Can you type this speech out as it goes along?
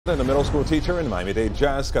A middle school teacher in Miami-Dade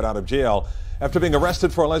just got out of jail after being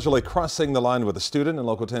arrested for allegedly crossing the line with a student. And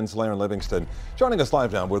Local 10's Laren Livingston joining us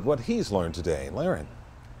live now with what he's learned today. Laren.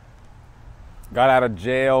 Got out of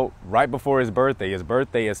jail right before his birthday. His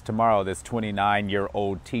birthday is tomorrow. This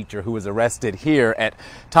 29-year-old teacher who was arrested here at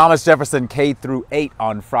Thomas Jefferson K-8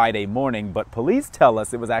 on Friday morning. But police tell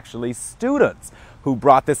us it was actually students who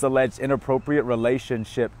brought this alleged inappropriate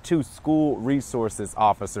relationship to school resources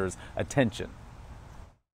officers' attention.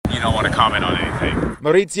 You don't want to comment on anything.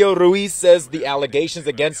 Mauricio Ruiz says the allegations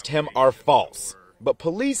against him are false. But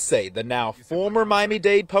police say the now former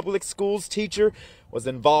Miami-Dade Public Schools teacher was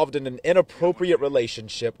involved in an inappropriate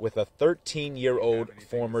relationship with a 13-year-old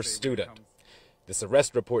former student. This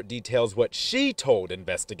arrest report details what she told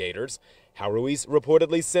investigators, how Ruiz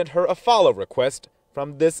reportedly sent her a follow request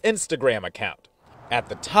from this Instagram account. At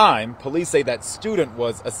the time, police say that student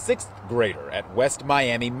was a 6th grader at West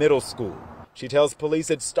Miami Middle School. She tells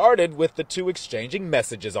police it started with the two exchanging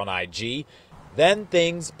messages on IG. Then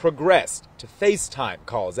things progressed to FaceTime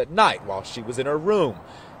calls at night while she was in her room,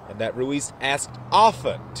 and that Ruiz asked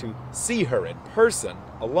often to see her in person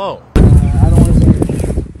alone.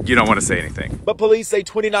 You don't want to say anything. But police say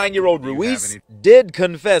 29-year-old Ruiz did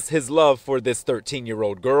confess his love for this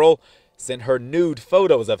 13-year-old girl, sent her nude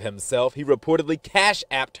photos of himself. He reportedly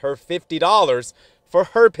cash-apped her $50 for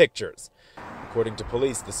her pictures. According to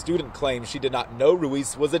police, the student claims she did not know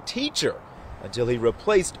Ruiz was a teacher until he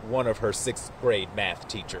replaced one of her 6th grade math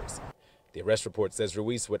teachers. The arrest report says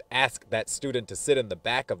Ruiz would ask that student to sit in the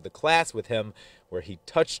back of the class with him, where he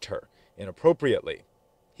touched her inappropriately.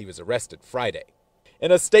 He was arrested Friday.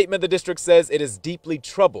 In a statement, the district says it is deeply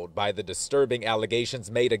troubled by the disturbing allegations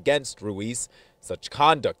made against Ruiz. Such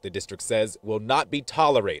conduct, the district says, will not be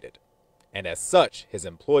tolerated. And as such, his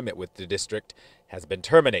employment with the district has been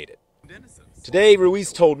terminated. Today,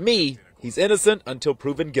 Ruiz told me he's innocent until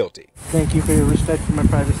proven guilty. Thank you for your respect for my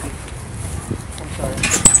privacy. I'm sorry.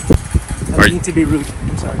 I don't mean to be rude.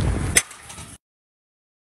 I'm sorry.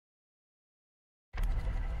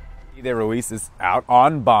 Either Ruiz is out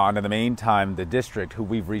on bond. In the meantime, the district, who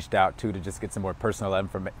we've reached out to just get some more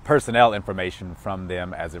personnel information from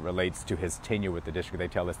them as it relates to his tenure with the district, they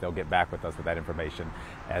tell us they'll get back with us with that information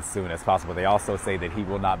as soon as possible. They also say that he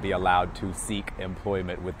will not be allowed to seek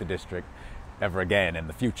employment with the district ever again in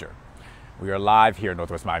the future. We are live here in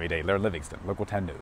Northwest Miami-Dade. Laren Livingston, Local 10 News.